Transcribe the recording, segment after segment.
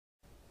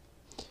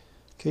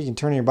Okay, you can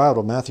turn your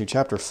Bible to Matthew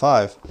chapter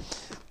 5.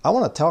 I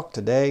want to talk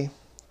today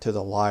to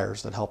the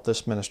liars that help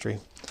this ministry.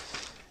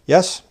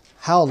 Yes,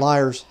 how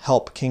liars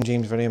help King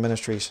James Video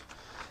Ministries.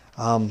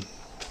 It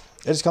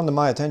has come to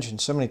my attention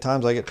so many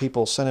times. I get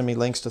people sending me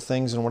links to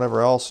things and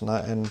whatever else,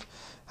 and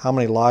how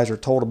many lies are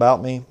told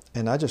about me.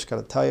 And I just got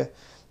to tell you,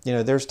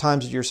 there's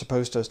times that you're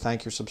supposed to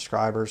thank your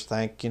subscribers,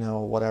 thank,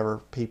 whatever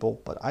people.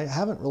 But I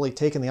haven't really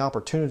taken the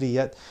opportunity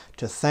yet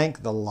to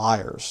thank the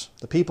liars,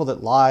 the people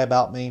that lie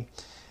about me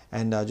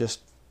and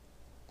just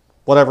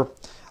whatever.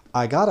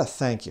 I got to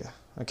thank you,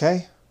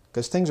 okay?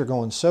 Because things are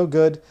going so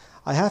good.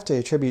 I have to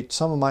attribute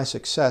some of my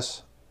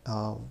success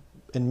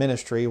in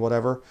ministry,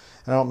 whatever.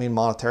 And I don't mean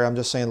monetary. I'm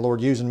just saying the Lord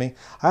using me.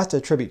 I have to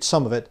attribute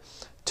some of it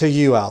to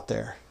you out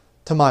there,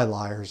 to my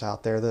liars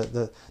out there.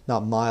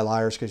 Not my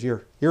liars, because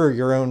you're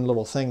your own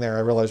little thing there, I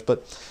realize.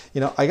 But,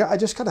 I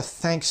just got to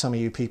thank some of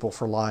you people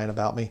for lying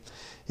about me.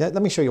 Yeah,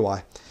 let me show you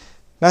why.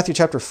 Matthew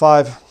chapter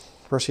 5,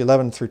 verse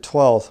 11 through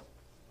 12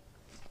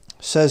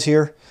 says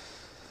here,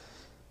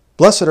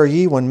 "Blessed are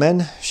ye when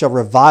men shall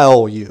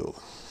revile you,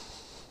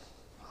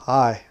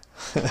 aye,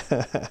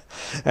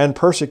 and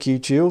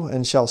persecute you,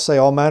 and shall say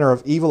all manner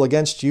of evil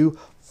against you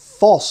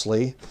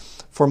falsely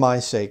for my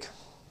sake."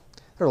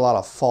 There are a lot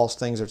of false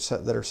things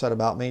that are said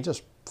about me,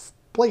 just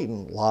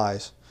blatant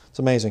lies. It's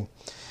amazing.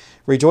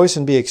 "Rejoice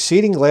and be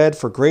exceeding glad,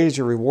 for great is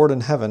your reward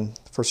in heaven,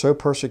 for so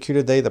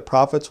persecuted they the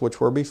prophets which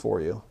were before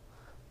you."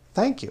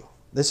 Thank you.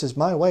 This is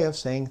my way of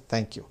saying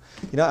thank you.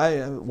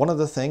 One of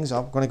the things,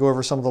 I'm going to go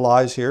over some of the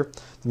lies here,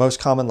 the most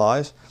common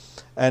lies,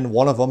 and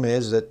one of them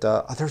is that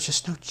there's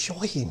just no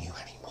joy in you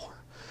anymore.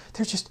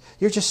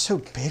 You're just so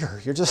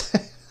bitter. You're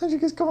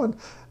just going,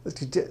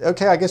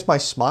 okay, I guess my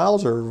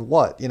smiles or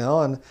what,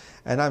 and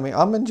I mean,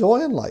 I'm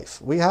enjoying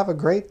life. We have a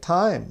great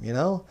time, we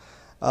have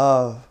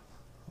a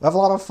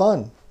lot of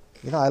fun.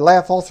 I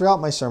laugh all throughout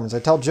my sermons. I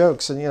tell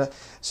jokes, and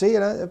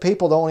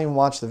people don't even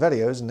watch the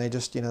videos, and they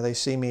just, they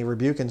see me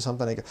rebuking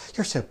something. They go,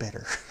 "You're so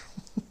bitter."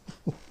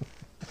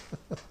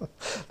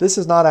 This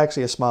is not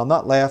actually a smile. I'm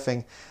not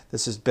laughing.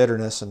 This is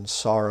bitterness and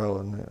sorrow.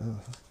 And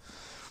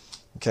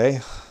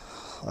okay,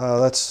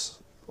 that's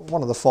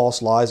one of the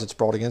false lies that's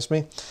brought against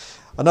me.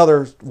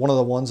 Another one of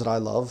the ones that I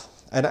love,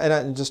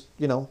 and just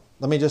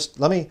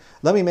let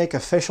me make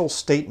official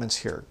statements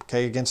here,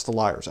 okay, against the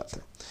liars out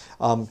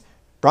there.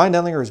 Bryan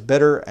Denlinger is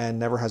bitter and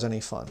never has any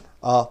fun.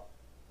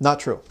 Not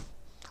true.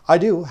 I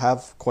do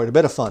have quite a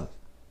bit of fun.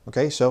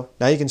 Okay, so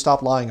now you can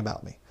stop lying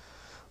about me.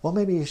 Well,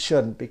 maybe you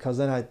shouldn't, because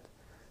then I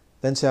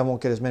say I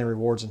won't get as many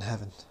rewards in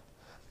heaven.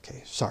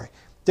 Okay, sorry.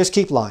 Just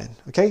keep lying,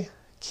 okay?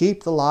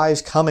 Keep the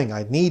lies coming.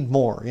 I need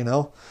more,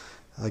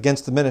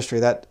 against the ministry.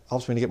 That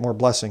helps me to get more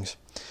blessings.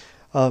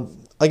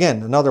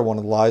 Again, another one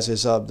of the lies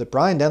is that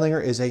Bryan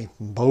Denlinger is a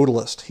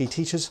modalist. He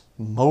teaches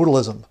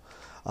modalism.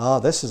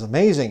 This is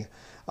amazing.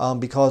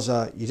 Because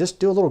you just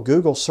do a little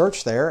Google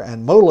search there,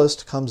 and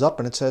modalist comes up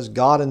and it says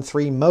God in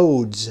 3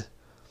 modes.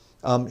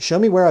 Show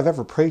me where I've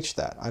ever preached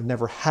that. I've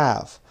never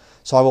have.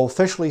 So I will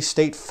officially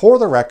state for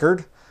the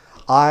record,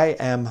 I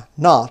am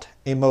not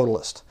a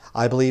modalist.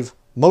 I believe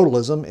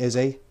modalism is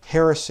a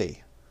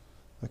heresy.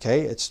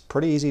 Okay, it's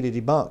pretty easy to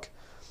debunk,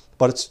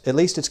 but at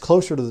least it's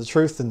closer to the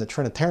truth than the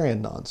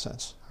Trinitarian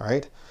nonsense. All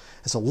right,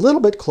 it's a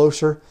little bit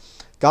closer.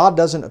 God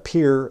doesn't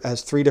appear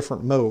as 3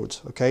 different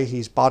modes. Okay,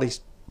 he's body,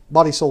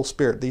 soul,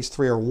 spirit. These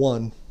 3 are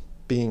one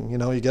being,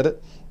 you get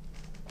it?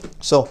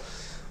 So,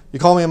 you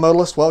call me a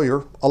modalist? Well,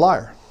 you're a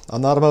liar.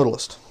 I'm not a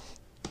modalist.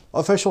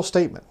 Official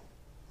statement.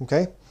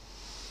 Okay?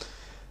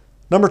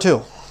 Number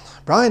 2,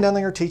 Bryan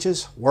Denlinger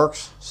teaches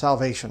works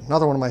salvation.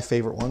 Another one of my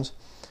favorite ones.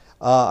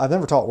 I've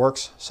never taught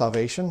works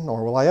salvation,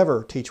 nor will I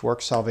ever teach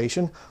works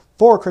salvation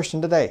for a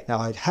Christian today. Now,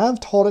 I have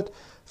taught it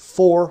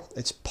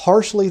it's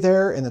partially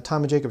there in the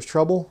time of Jacob's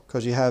trouble,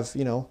 because you have,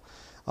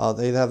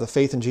 they have the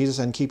faith in Jesus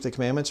and keep the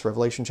commandments,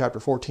 Revelation chapter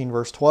 14,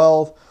 verse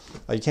 12.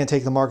 You can't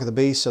take the mark of the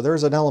beast. So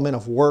there's an element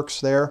of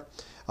works there.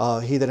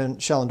 He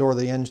that shall endure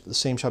the end, the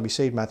same shall be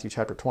saved, Matthew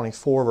chapter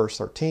 24, verse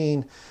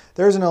 13.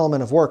 There's an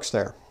element of works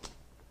there.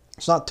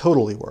 It's not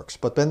totally works.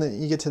 But then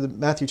you get to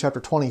Matthew chapter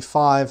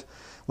 25,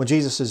 when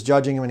Jesus is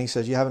judging him and he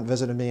says, "You haven't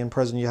visited me in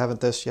prison, you haven't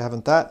this, you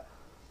haven't that."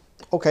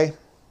 Okay,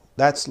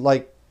 that's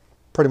like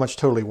pretty much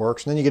totally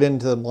works. And then you get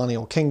into the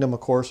millennial kingdom, of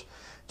course.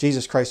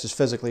 Jesus Christ is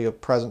physically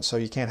present, so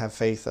you can't have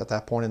faith at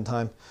that point in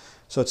time.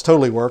 So it's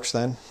totally works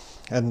then.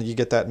 And you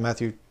get that in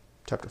Matthew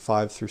chapter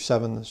 5 through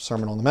 7, the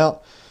Sermon on the Mount.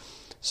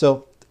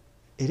 So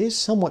it is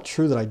somewhat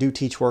true that I do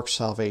teach works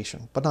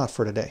salvation, but not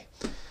for today.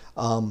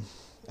 And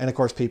of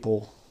course,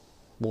 people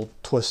will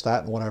twist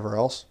that and whatever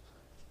else,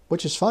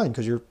 which is fine,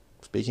 because you're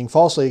speaking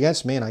falsely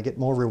against me, and I get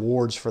more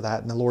rewards for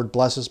that, and the Lord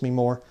blesses me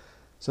more.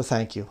 So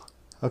thank you.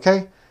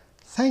 Okay?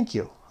 Thank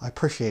you. I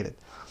appreciate it.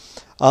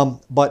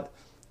 But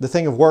the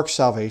thing of works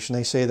salvation,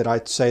 they say that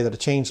I'd say that a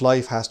changed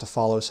life has to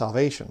follow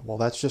salvation. Well,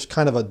 that's just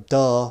kind of a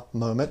duh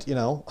moment,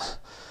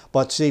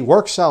 But see,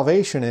 works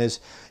salvation is,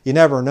 you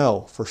never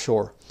know for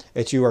sure.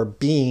 It's you are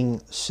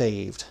being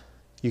saved.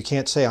 You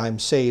can't say I'm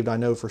saved, I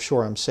know for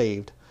sure I'm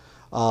saved.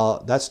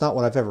 That's not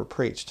what I've ever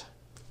preached.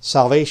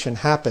 Salvation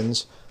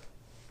happens,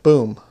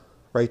 boom,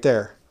 right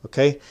there.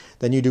 Okay?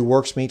 Then you do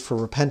works meet for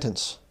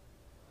repentance.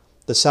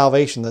 The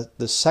salvation,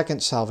 the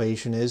second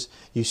salvation is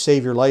you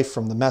save your life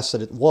from the mess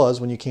that it was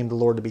when you came to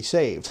the Lord to be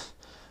saved.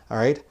 All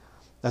right?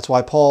 That's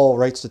why Paul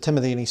writes to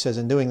Timothy and he says,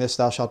 in doing this,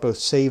 thou shalt both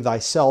save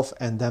thyself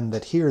and them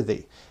that hear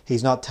thee.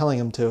 He's not telling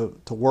him to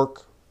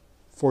work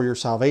for your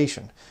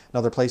salvation.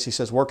 Another place he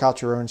says, work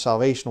out your own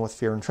salvation with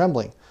fear and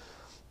trembling.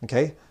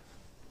 Okay?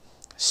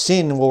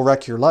 Sin will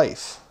wreck your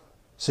life.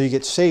 So you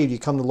get saved, you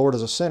come to the Lord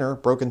as a sinner,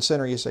 broken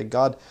sinner, you say,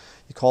 God,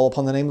 you call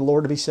upon the name of the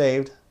Lord to be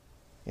saved.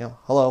 You know,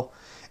 hello.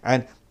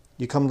 And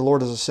you come to the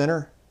Lord as a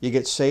sinner, you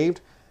get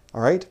saved.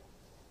 All right?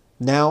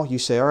 Now you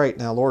say, all right,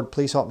 now Lord,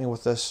 please help me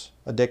with this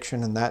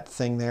addiction and that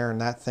thing there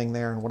and that thing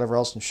there and whatever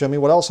else, and show me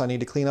what else I need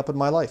to clean up in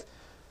my life.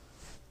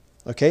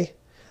 Okay?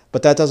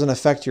 But that doesn't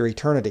affect your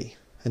eternity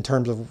in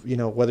terms of, you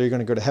know, whether you're going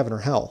to go to heaven or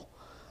hell.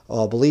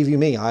 Believe you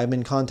me, I'm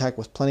in contact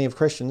with plenty of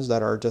Christians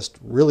that are just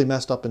really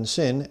messed up in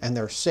sin, and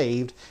they're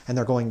saved, and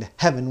they're going to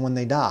heaven when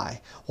they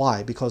die.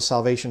 Why? Because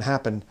salvation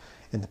happened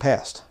in the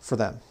past for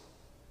them.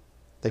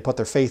 They put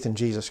their faith in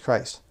Jesus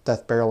Christ,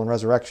 death, burial, and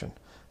resurrection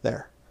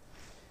there.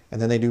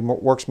 And then they do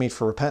works meet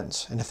for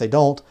repentance. And if they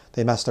don't,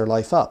 they mess their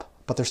life up.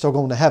 But they're still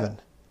going to heaven.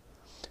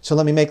 So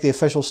let me make the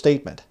official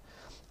statement.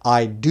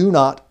 I do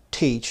not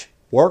teach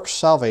works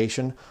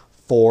salvation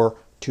for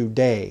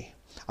today.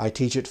 I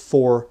teach it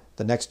for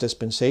the next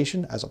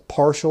dispensation as a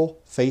partial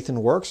faith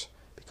in works,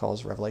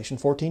 because Revelation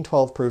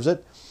 14:12 proves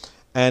it,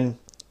 and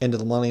into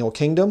the millennial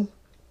kingdom.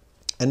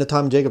 In the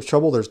time of Jacob's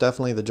trouble, there's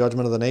definitely the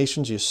judgment of the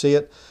nations. You see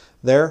it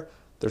there.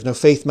 There's no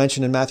faith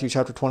mentioned in Matthew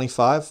chapter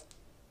 25.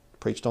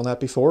 Preached on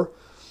that before.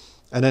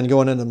 And then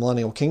going into the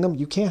millennial kingdom,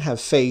 you can't have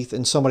faith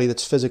in somebody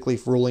that's physically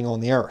ruling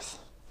on the earth.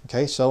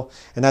 Okay, so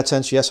in that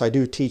sense, yes, I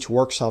do teach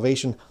work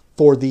salvation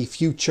for the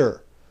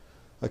future.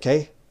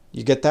 Okay,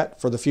 you get that?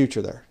 For the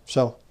future there.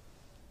 So,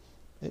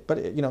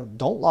 but, you know,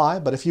 don't lie.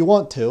 But if you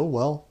want to,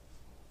 well,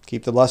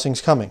 keep the blessings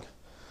coming.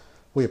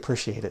 We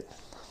appreciate it.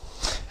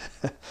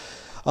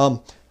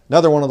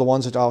 Another one of the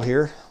ones that I'll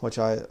hear, which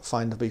I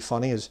find to be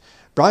funny, is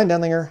Bryan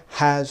Denlinger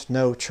has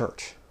no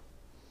church.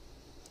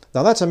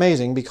 Now that's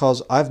amazing,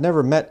 because I've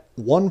never met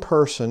one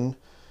person,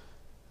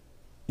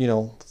 you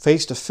know,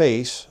 face to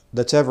face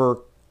that's ever,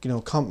 you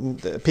know,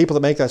 people that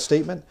make that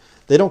statement.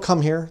 They don't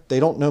come here. They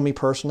don't know me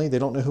personally. They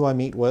don't know who I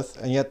meet with.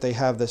 And yet they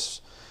have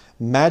this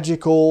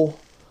magical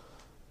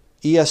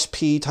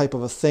ESP type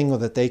of a thing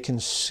that they can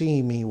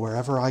see me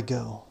wherever I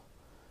go.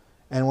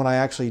 And when I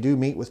actually do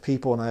meet with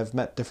people, and I've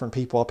met different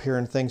people up here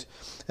and things,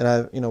 and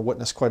I've, you know,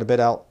 witnessed quite a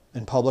bit out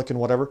in public and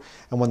whatever,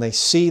 and when they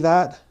see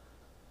that,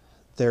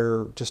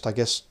 they're just, I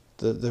guess,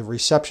 the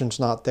reception's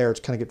not there.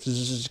 It's kind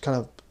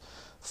of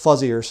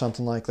fuzzy or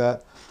something like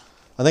that.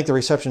 I think the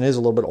reception is a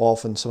little bit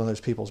off in some of those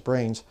people's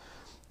brains.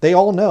 They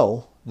all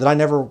know that I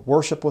never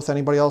worship with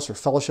anybody else or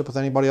fellowship with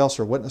anybody else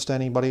or witness to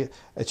anybody.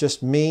 It's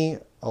just me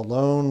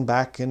alone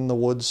back in the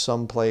woods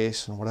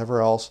someplace and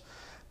whatever else,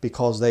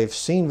 because they've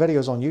seen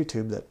videos on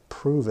YouTube that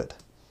prove it.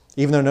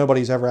 Even though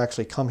nobody's ever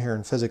actually come here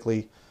and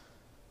physically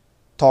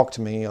talked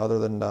to me, other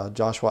than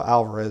Joshua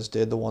Alvarez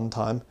did the one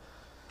time.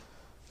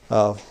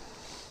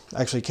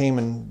 Actually came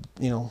and,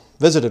 you know,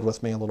 visited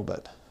with me a little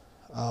bit.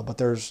 But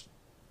there's,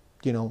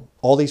 you know,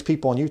 all these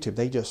people on YouTube,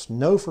 they just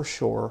know for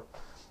sure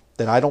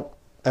that I don't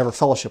ever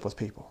fellowship with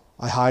people.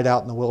 I hide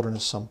out in the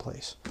wilderness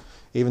someplace,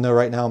 even though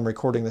right now I'm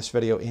recording this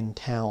video in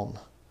town.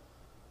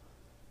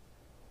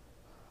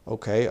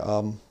 Okay,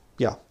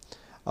 yeah.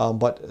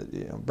 But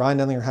you know, Bryan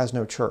Denlinger has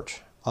no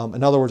church.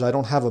 In other words, I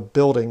don't have a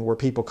building where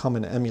people come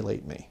and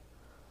emulate me.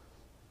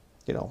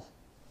 You know,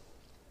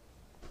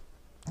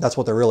 that's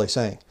what they're really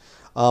saying.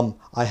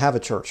 I have a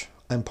church.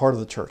 I'm part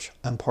of the church.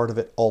 I'm part of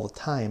it all the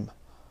time.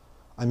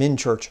 I'm in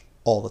church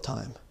all the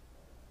time.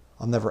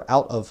 I'm never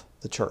out of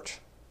the church.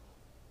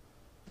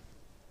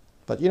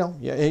 But, you know,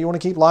 you want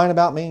to keep lying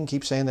about me and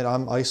keep saying that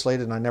I'm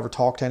isolated and I never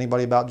talk to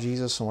anybody about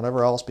Jesus and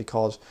whatever else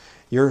because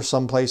you're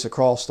someplace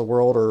across the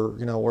world or,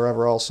 you know,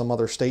 wherever else, some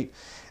other state,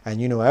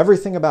 and you know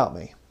everything about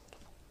me.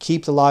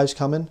 Keep the lies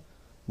coming.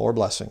 More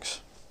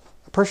blessings.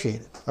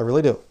 Appreciate it. I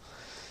really do.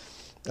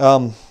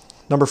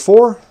 Number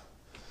 4,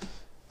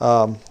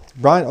 Bryan,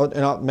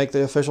 and I'll make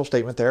the official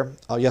statement there.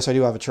 Yes, I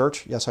do have a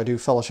church. Yes, I do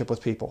fellowship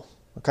with people.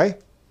 Okay?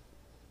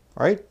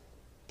 All right?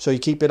 So you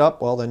keep it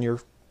up, well, then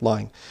you're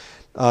lying.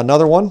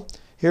 Another one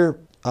here.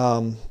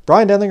 Bryan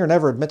Denlinger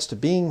never admits to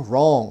being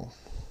wrong.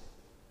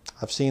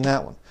 I've seen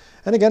that one.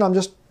 And again, I'm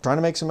just trying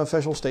to make some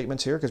official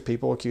statements here because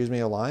people accuse me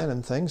of lying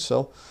and things.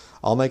 So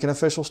I'll make an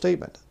official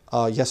statement.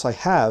 Yes, I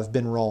have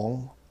been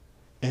wrong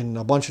in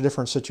a bunch of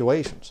different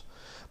situations.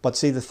 But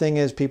see, the thing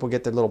is, people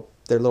get their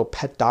little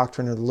pet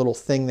doctrine or the little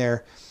thing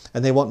there,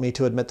 and they want me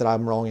to admit that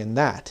I'm wrong in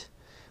that.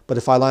 But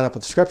if I line up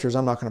with the scriptures,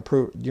 I'm not going to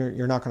prove.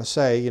 You're not going to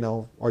say, you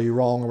know, are you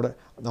wrong or whatever.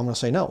 I'm going to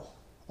say no,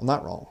 I'm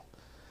not wrong,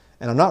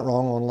 and I'm not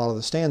wrong on a lot of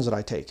the stands that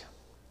I take.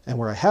 And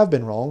where I have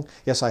been wrong,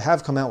 yes, I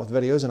have come out with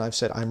videos and I've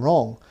said I'm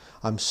wrong.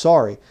 I'm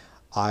sorry.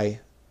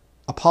 I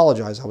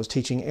apologize. I was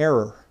teaching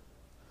error.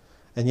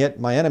 And yet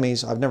my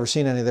enemies, I've never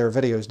seen any of their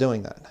videos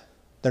doing that.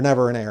 They're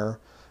never in error,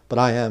 but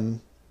I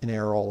am in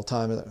error all the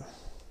time.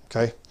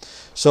 Okay,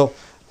 so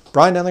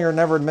Bryan Denlinger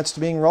never admits to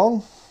being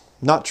wrong.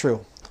 Not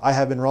true. I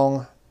have been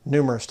wrong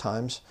numerous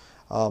times,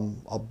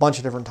 a bunch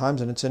of different times,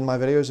 and it's in my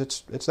videos.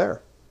 It's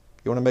there.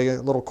 You want to make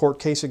a little court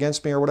case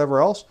against me or whatever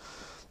else,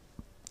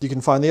 you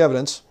can find the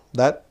evidence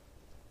that,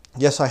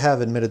 yes, I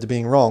have admitted to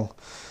being wrong.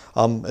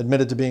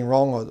 Admitted to being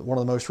wrong, one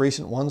of the most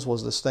recent ones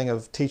was this thing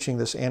of teaching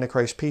this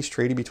Antichrist peace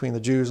treaty between the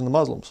Jews and the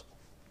Muslims.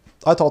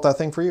 I taught that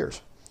thing for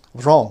years. I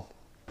was wrong.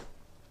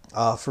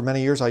 For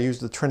many years I used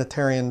the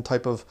Trinitarian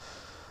type of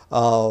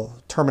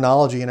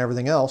terminology and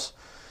everything else,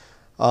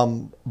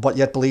 but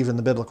yet believed in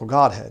the biblical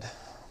Godhead.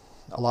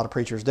 A lot of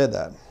preachers did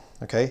that.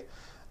 Okay,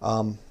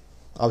 I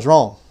was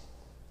wrong.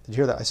 Did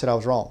you hear that? I said I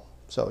was wrong.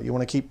 So you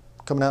want to keep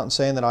coming out and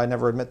saying that I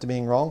never admit to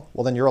being wrong?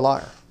 Well, then you're a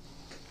liar.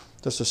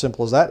 Just as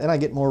simple as that, and I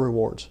get more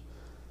rewards.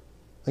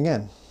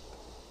 Again,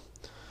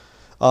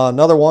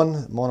 another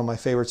one of my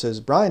favorites is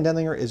Bryan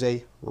Denlinger is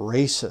a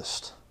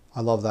racist.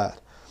 I love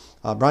that.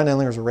 Bryan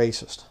Denlinger is a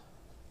racist.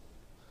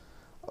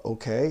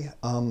 Okay,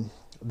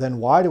 then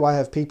why do I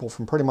have people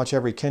from pretty much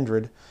every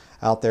kindred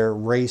out there,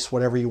 race,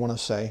 whatever you want to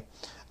say,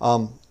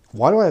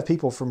 why do I have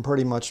people from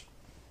pretty much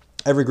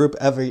every group,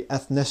 every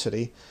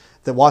ethnicity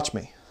that watch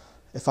me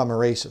if I'm a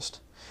racist?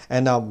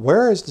 And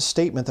where is the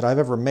statement that I've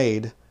ever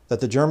made that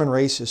the German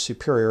race is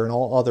superior and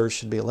all others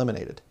should be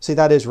eliminated? See,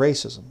 that is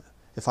racism,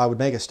 if I would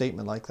make a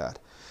statement like that.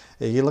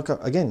 You look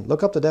up, again,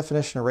 look up the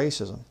definition of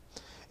racism.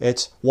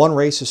 It's one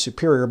race is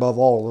superior above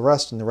all the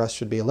rest and the rest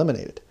should be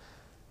eliminated.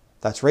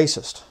 That's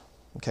racist.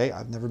 Okay,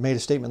 I've never made a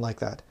statement like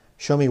that.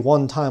 Show me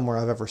one time where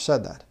I've ever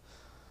said that.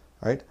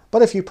 Right?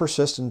 But if you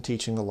persist in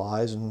teaching the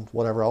lies and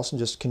whatever else and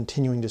just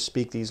continuing to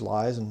speak these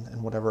lies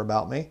and whatever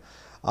about me,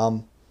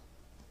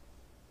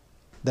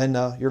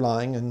 then you're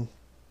lying and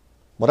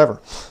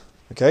whatever.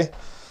 Okay?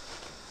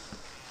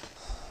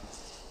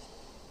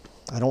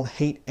 I don't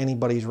hate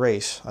anybody's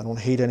race. I don't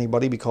hate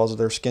anybody because of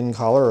their skin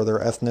color or their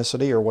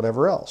ethnicity or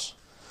whatever else.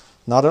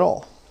 Not at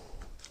all.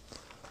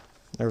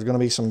 There's going to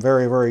be some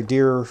very, very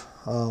dear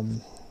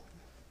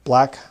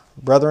black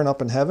brethren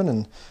up in heaven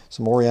and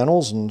some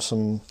Orientals and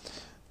some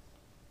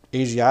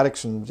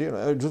Asiatics and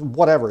just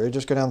whatever.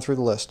 Just go down through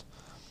the list.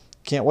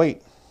 Can't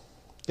wait.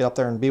 Get up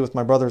there and be with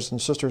my brothers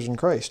and sisters in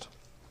Christ.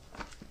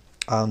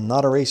 I'm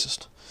not a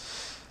racist.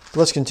 But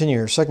let's continue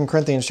here. 2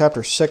 Corinthians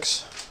chapter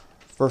 6,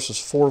 verses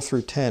 4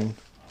 through 10.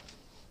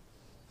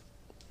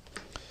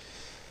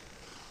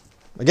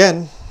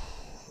 Again,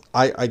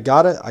 I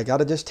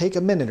gotta just take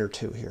a minute or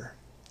two here.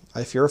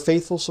 If you're a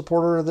faithful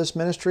supporter of this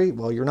ministry,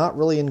 well, you're not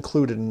really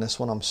included in this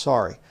one. I'm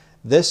sorry.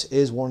 This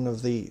is one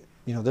of the,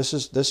 this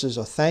is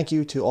a thank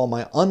you to all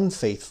my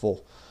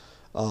unfaithful,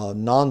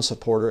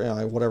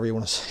 non-supporter, whatever you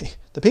want to say,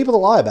 the people that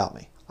lie about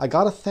me. I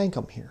gotta thank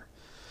them here.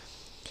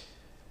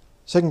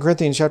 2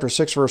 Corinthians chapter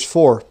 6, verse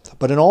 4,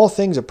 but in all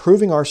things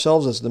approving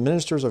ourselves as the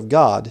ministers of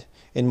God,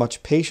 in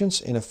much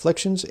patience, in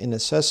afflictions, in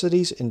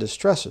necessities, in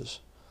distresses.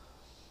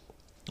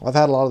 I've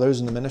had a lot of those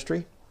in the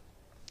ministry.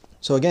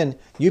 So again,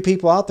 you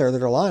people out there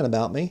that are lying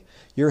about me,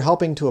 you're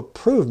helping to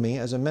approve me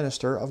as a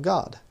minister of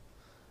God.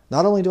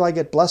 Not only do I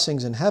get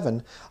blessings in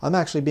heaven, I'm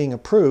actually being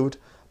approved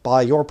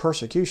by your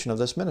persecution of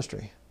this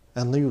ministry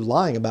and you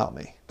lying about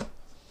me.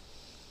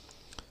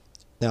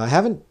 Now, I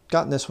haven't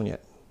gotten this one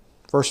yet.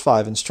 Verse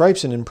 5, in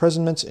stripes and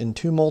imprisonments, in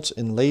tumults,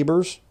 in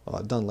labors, well,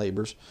 I've done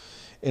labors,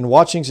 in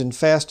watchings and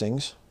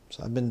fastings,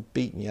 so I've been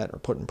beaten yet or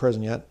put in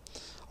prison yet,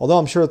 although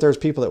I'm sure that there's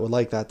people that would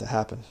like that to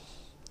happen.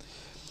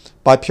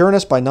 By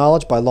pureness, by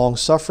knowledge, by long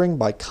suffering,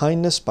 by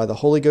kindness, by the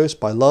Holy Ghost,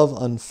 by love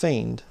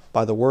unfeigned,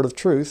 by the word of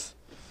truth.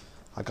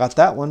 I got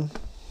that one.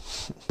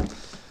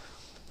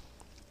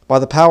 By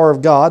the power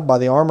of God, by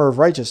the armor of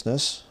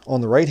righteousness,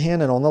 on the right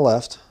hand and on the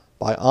left,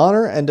 by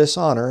honor and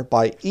dishonor,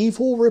 by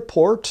evil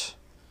report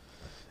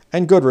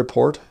and good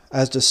report,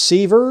 as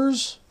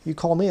deceivers, you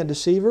call me a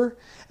deceiver,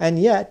 and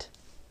yet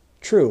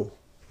true.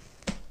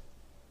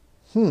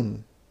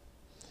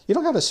 You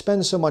don't have to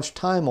spend so much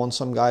time on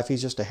some guy if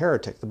he's just a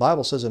heretic. The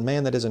Bible says a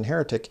man that is a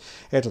heretic,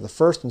 after the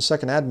first and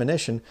second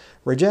admonition,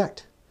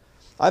 reject.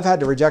 I've had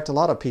to reject a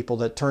lot of people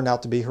that turned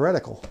out to be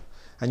heretical.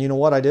 And you know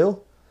what I do?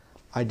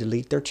 I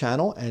delete their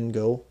channel and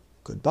go,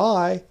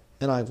 goodbye,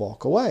 and I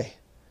walk away.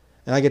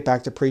 And I get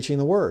back to preaching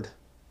the word.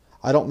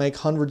 I don't make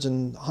hundreds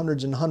and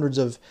hundreds and hundreds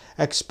of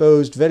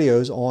exposed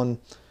videos on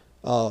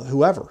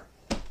whoever.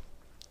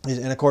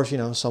 And of course,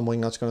 some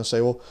wingnut's going to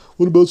say, well,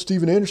 what about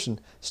Steven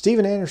Anderson?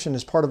 Steven Anderson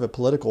is part of a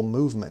political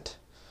movement,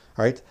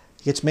 all right?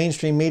 He gets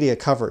mainstream media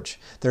coverage.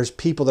 There's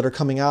people that are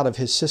coming out of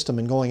his system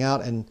and going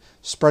out and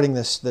spreading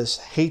this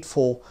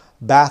hateful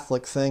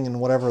Catholic thing and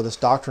whatever, this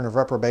doctrine of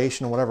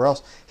reprobation and whatever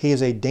else. He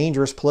is a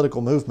dangerous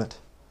political movement,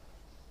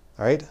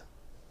 all right?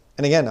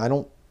 And again, I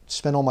don't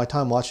spend all my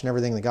time watching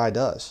everything the guy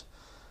does.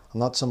 I'm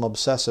not some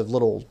obsessive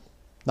little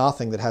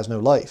nothing that has no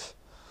life.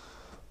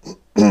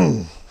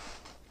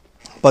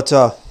 But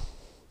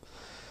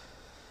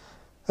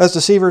as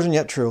deceivers and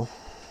yet true.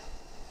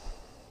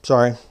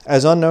 Sorry.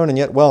 As unknown and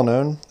yet well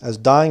known. As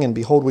dying and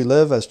behold we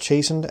live. As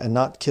chastened and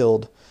not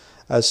killed.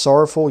 As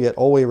sorrowful yet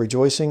always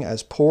rejoicing.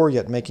 As poor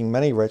yet making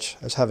many rich.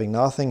 As having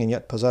nothing and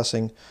yet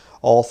possessing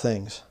all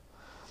things.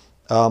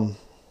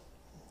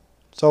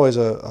 It's always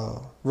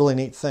a really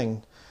neat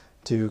thing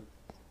to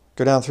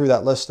go down through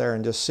that list there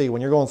and just see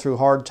when you're going through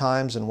hard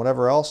times and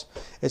whatever else,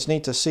 it's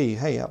neat to see,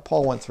 hey, yeah,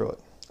 Paul went through it.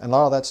 And a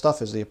lot of that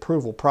stuff is the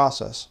approval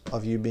process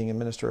of you being a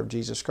minister of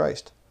Jesus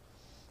Christ.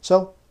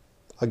 So,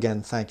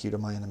 again, thank you to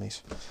my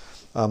enemies.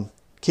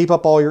 Keep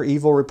up all your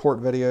evil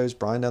report videos,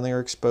 Bryan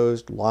Denlinger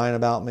exposed, lying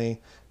about me,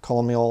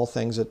 calling me all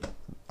things that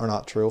are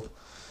not true.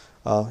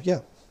 Yeah,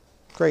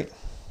 great.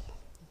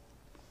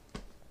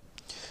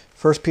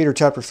 1 Peter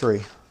chapter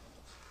 3.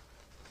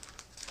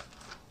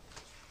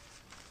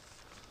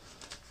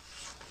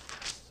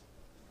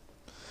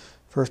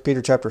 First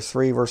Peter chapter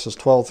 3, verses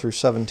 12 through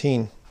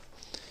 17.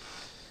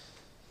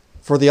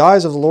 For the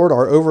eyes of the Lord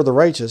are over the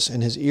righteous,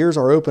 and his ears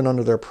are open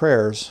unto their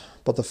prayers,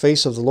 but the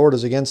face of the Lord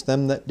is against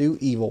them that do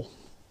evil.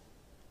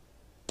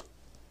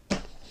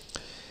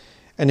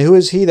 And who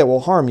is he that will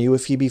harm you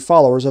if ye be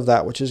followers of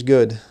that which is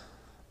good?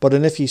 But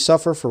and if ye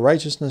suffer for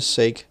righteousness'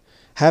 sake,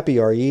 happy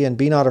are ye, and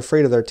be not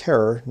afraid of their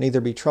terror,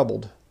 neither be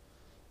troubled.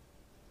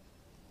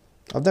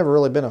 I've never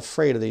really been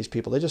afraid of these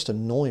people. They just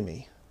annoy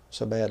me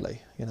so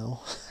badly, you know.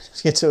 I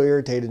just get so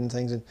irritated and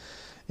things and,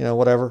 you know,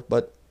 whatever.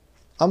 But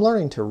I'm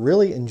learning to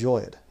really enjoy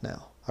it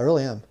now. I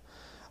really am.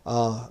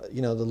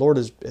 You know, the Lord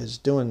is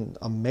doing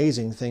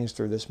amazing things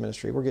through this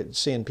ministry. We're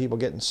seeing people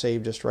getting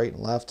saved just right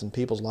and left, and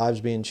people's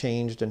lives being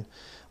changed and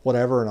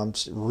whatever. And I'm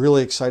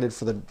really excited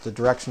for the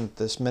direction that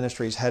this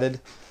ministry is headed,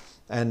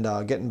 and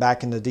getting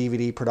back into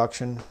DVD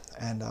production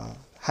and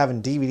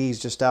having DVDs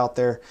just out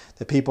there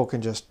that people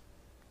can just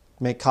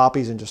make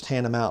copies and just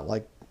hand them out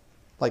like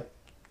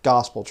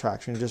gospel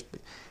tracks. You know, just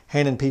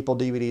handing people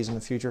DVDs in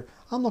the future.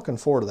 I'm looking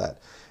forward to that.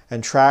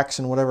 And tracks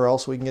and whatever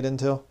else we can get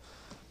into.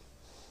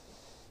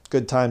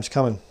 Good times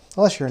coming.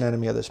 Unless you're an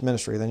enemy of this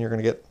ministry, then you're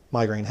going to get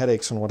migraine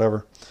headaches and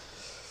whatever.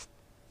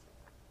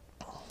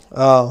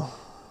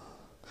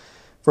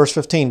 Verse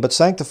 15, but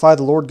sanctify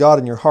the Lord God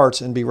in your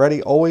hearts, and be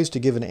ready always to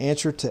give an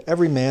answer to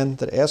every man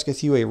that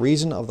asketh you a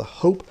reason of the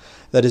hope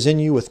that is in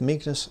you with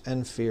meekness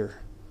and fear.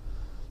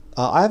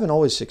 I haven't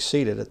always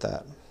succeeded at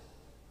that.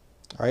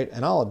 All right,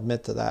 and I'll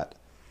admit to that.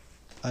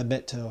 I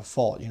admit to a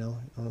fault, you know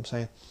what I'm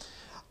saying?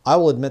 I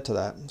will admit to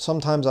that.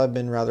 Sometimes I've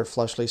been rather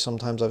fleshly.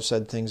 Sometimes I've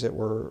said things that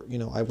were, you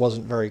know, I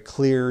wasn't very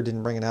clear,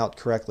 didn't bring it out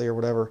correctly or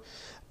whatever.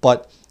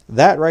 But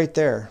that right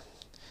there,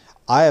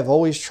 I have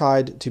always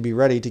tried to be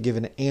ready to give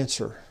an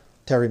answer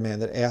to every man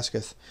that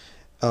asketh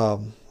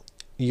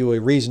you a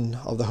reason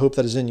of the hope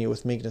that is in you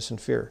with meekness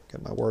and fear.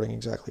 Get my wording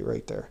exactly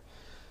right there.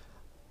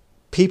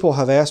 People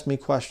have asked me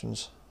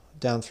questions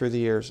down through the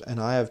years, and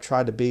I have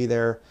tried to be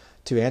there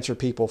to answer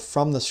people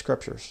from the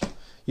scriptures.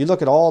 You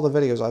look at all the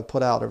videos I've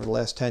put out over the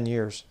last 10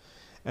 years,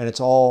 and it's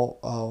all,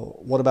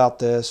 what about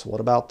this,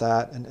 what about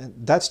that?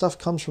 And that stuff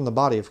comes from the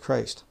body of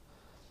Christ.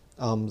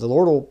 The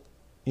Lord will,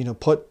 you know,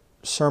 put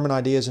sermon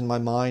ideas in my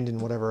mind and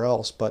whatever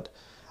else, but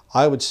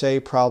I would say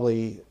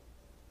probably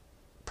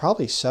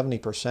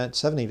 70%,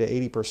 70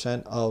 to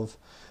 80% of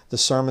the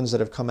sermons that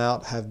have come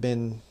out have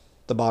been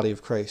the body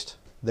of Christ,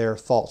 their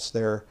thoughts,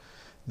 their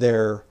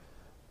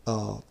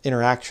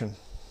interaction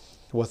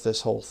with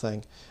this whole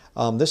thing.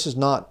 This is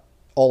not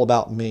all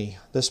about me.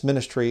 This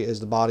ministry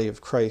is the body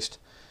of Christ,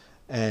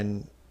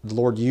 and the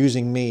Lord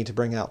using me to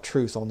bring out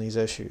truth on these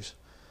issues.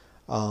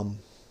 So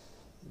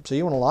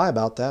you want to lie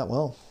about that?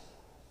 Well,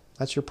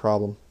 that's your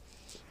problem.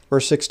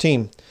 Verse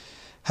 16,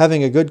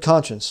 having a good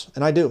conscience,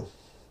 and I do,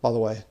 by the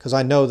way, because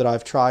I know that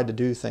I've tried to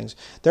do things.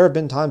 There have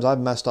been times I've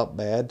messed up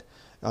bad.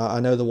 I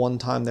know the one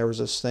time there was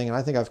this thing, and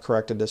I think I've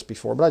corrected this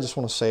before, but I just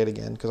want to say it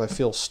again because I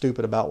feel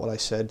stupid about what I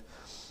said.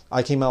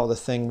 I came out with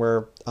a thing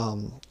where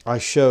I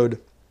showed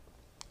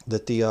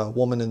that the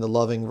woman in the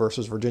Loving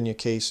versus Virginia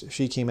case,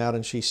 she came out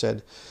and she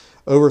said,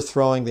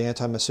 overthrowing the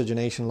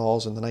anti-miscegenation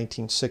laws in the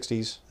 1960s,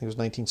 I think it was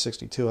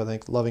 1962, I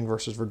think, Loving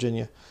versus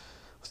Virginia,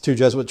 with two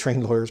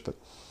Jesuit-trained lawyers, but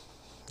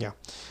yeah.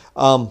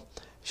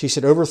 She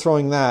said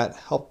overthrowing that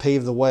helped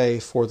pave the way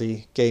for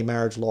the gay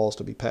marriage laws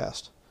to be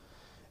passed.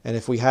 And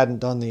if we hadn't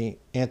done the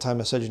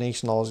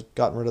anti-miscegenation laws,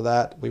 gotten rid of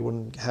that, we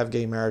wouldn't have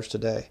gay marriage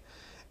today.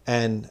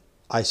 And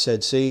I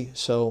said, see,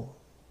 so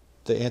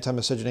the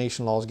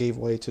anti-miscegenation laws gave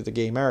way to the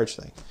gay marriage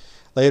thing.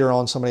 Later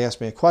on, somebody asked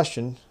me a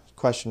question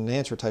and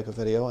answer type of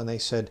video, and they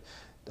said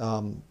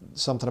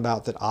something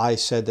about that I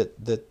said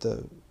that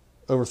the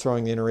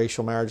overthrowing the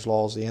interracial marriage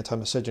laws, the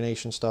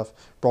anti-miscegenation stuff,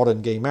 brought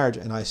in gay marriage.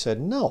 And I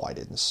said, no, I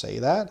didn't say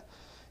that.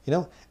 You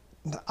know,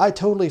 I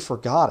totally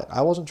forgot it.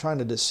 I wasn't trying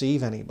to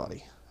deceive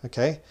anybody,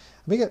 okay?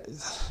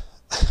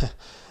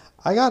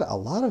 I got a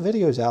lot of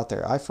videos out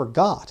there. I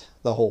forgot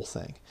the whole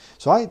thing.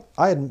 So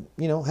I had,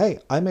 you know, hey,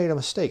 I made a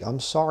mistake.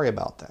 I'm sorry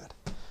about that.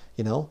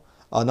 You know,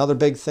 another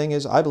big thing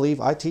is I believe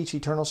I teach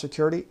eternal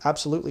security,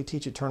 absolutely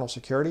teach eternal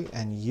security.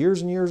 And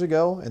years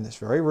ago in this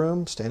very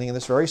room, standing in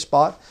this very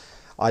spot,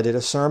 I did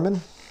a sermon.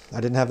 I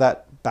didn't have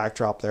that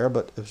backdrop there,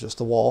 but it was just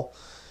the wall.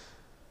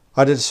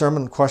 I did a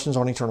sermon on questions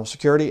on eternal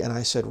security, and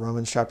I said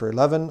Romans chapter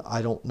 11,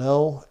 I don't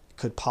know, it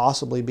could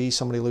possibly be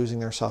somebody losing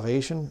their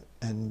salvation,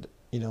 and,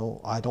 you know,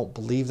 I don't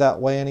believe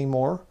that way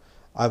anymore.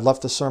 I've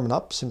left the sermon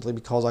up simply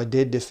because I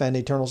did defend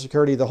eternal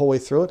security the whole way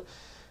through it.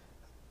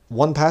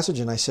 One passage,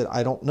 and I said,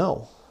 I don't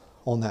know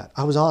on that.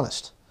 I was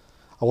honest.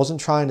 I wasn't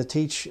trying to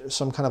teach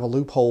some kind of a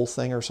loophole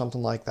thing or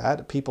something like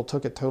that. People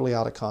took it totally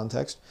out of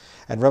context.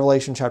 And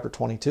Revelation chapter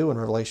 22 and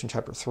Revelation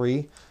chapter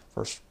 3,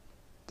 verse,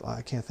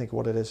 I can't think of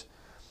what it is.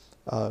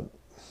 I'd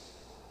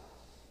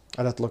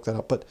have to look that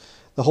up. But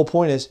the whole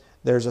point is,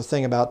 there's a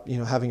thing about,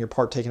 having your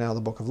part taken out of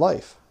the book of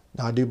life.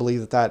 Now, I do believe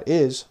that that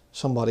is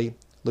somebody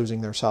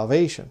losing their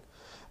salvation.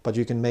 But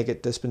you can make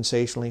it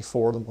dispensationally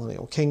for the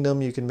millennial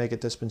kingdom. You can make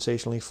it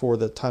dispensationally for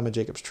the time of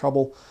Jacob's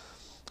trouble.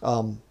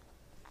 And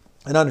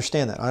I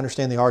understand that. I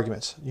understand the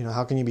arguments.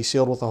 How can you be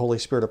sealed with the Holy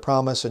Spirit of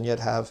promise and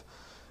yet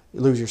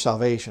lose your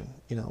salvation?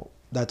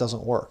 That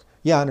doesn't work.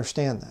 Yeah, I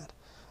understand that.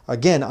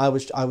 Again, I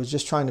was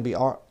just trying to be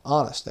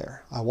honest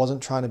there. I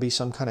wasn't trying to be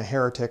some kind of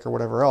heretic or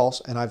whatever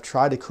else, and I've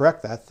tried to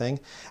correct that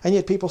thing, and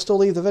yet people still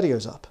leave the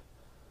videos up.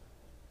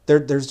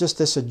 There's just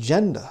this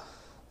agenda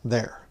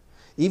there.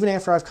 Even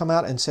after I've come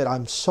out and said,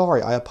 I'm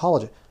sorry, I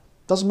apologize.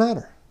 Doesn't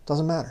matter.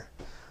 Doesn't matter.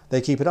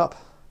 They keep it up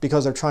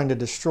because they're trying to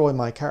destroy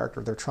my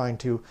character. They're trying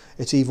to,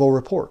 it's evil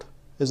report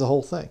is the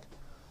whole thing.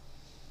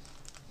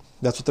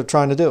 That's what they're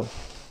trying to do.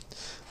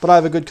 But I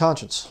have a good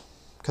conscience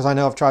because I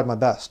know I've tried my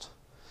best.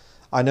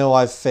 I know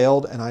I've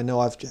failed, and I know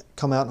I've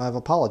come out and I've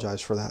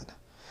apologized for that.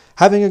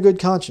 Having a good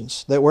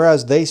conscience, that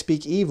whereas they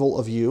speak evil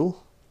of you,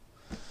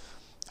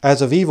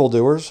 as of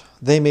evildoers,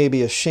 they may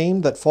be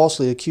ashamed that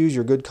falsely accuse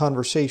your good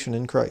conversation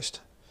in Christ.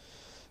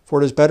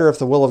 For it is better if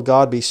the will of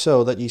God be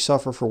so, that ye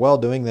suffer for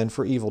well-doing than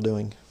for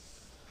evil-doing.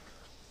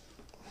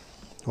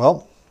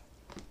 Well,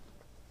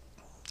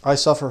 I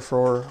suffer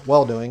for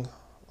well-doing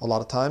a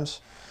lot of times.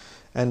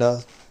 And,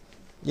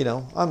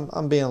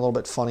 I'm being a little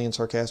bit funny and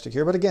sarcastic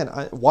here. But again,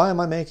 why am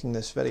I making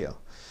this video?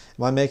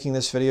 Am I making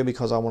this video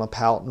because I want to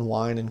pout and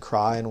whine and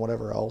cry and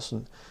whatever else?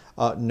 And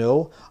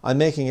no, I'm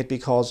making it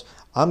because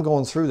I'm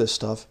going through this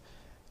stuff,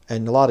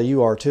 and a lot of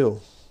you are too.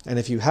 And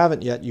if you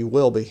haven't yet, you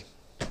will be.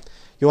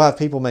 You'll have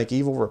people make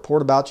evil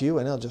report about you,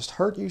 and it'll just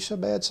hurt you so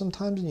bad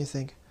sometimes, and you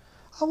think,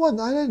 I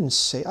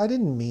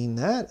didn't mean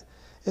that.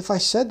 If I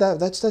said that,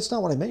 that's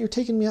not what I meant. You're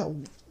taking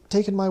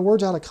my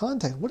words out of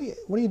context. What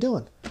are you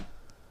doing?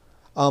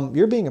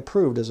 You're being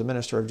approved as a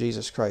minister of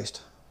Jesus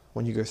Christ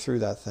when you go through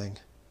that thing.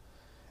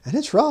 And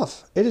it's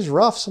rough. It is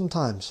rough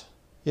sometimes,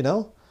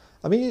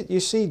 I mean, you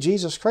see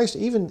Jesus Christ,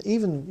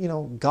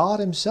 even God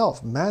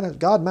himself,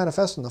 God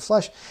manifest in the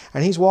flesh,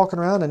 and he's walking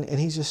around and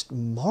he's just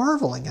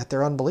marveling at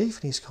their unbelief,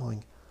 and he's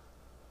going,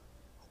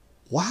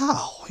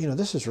 wow,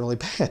 this is really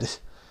bad.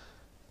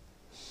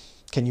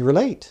 Can you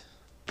relate?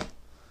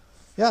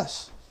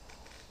 Yes.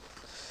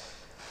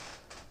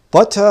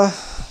 But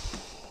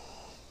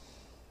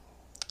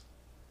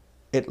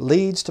it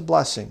leads to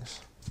blessings.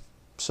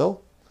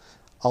 So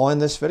I'll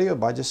end this video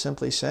by just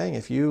simply saying,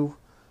 if you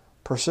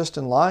persist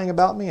in lying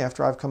about me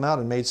after I've come out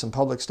and made some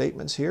public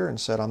statements here and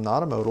said I'm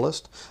not a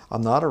modalist,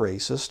 I'm not a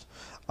racist,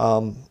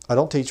 I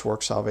don't teach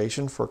work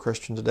salvation for a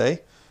Christian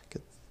today.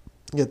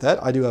 Get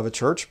that? I do have a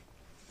church.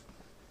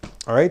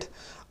 All right?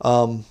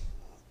 I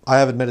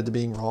have admitted to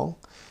being wrong,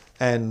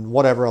 and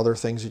whatever other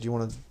things that you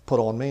want to put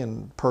on me,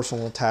 and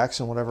personal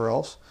attacks and whatever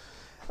else.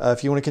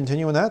 If you want to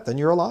continue in that, then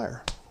you're a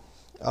liar.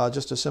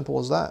 Just as simple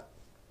as that.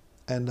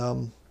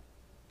 And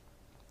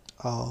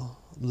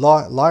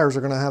liars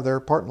are going to have their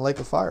part in the lake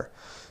of fire.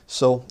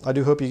 So I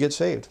do hope you get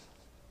saved.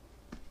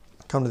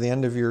 Come to the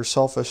end of your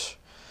selfish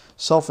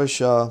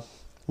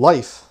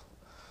life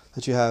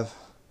that you have.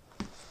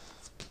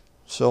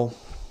 So,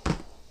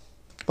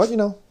 but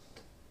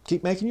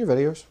keep making your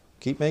videos.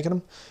 Keep making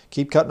them.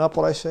 Keep cutting up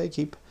what I say.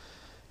 Keep,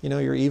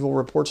 your evil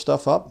report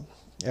stuff up.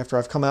 After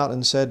I've come out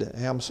and said,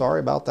 hey, I'm sorry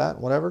about that,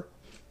 whatever.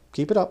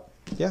 Keep it up.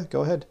 Yeah,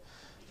 go ahead.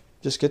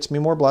 Just gets me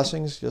more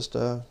blessings. Just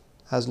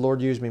has the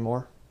Lord use me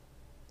more.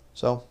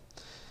 So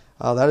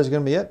that is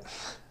going to be it.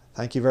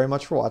 Thank you very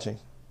much for watching.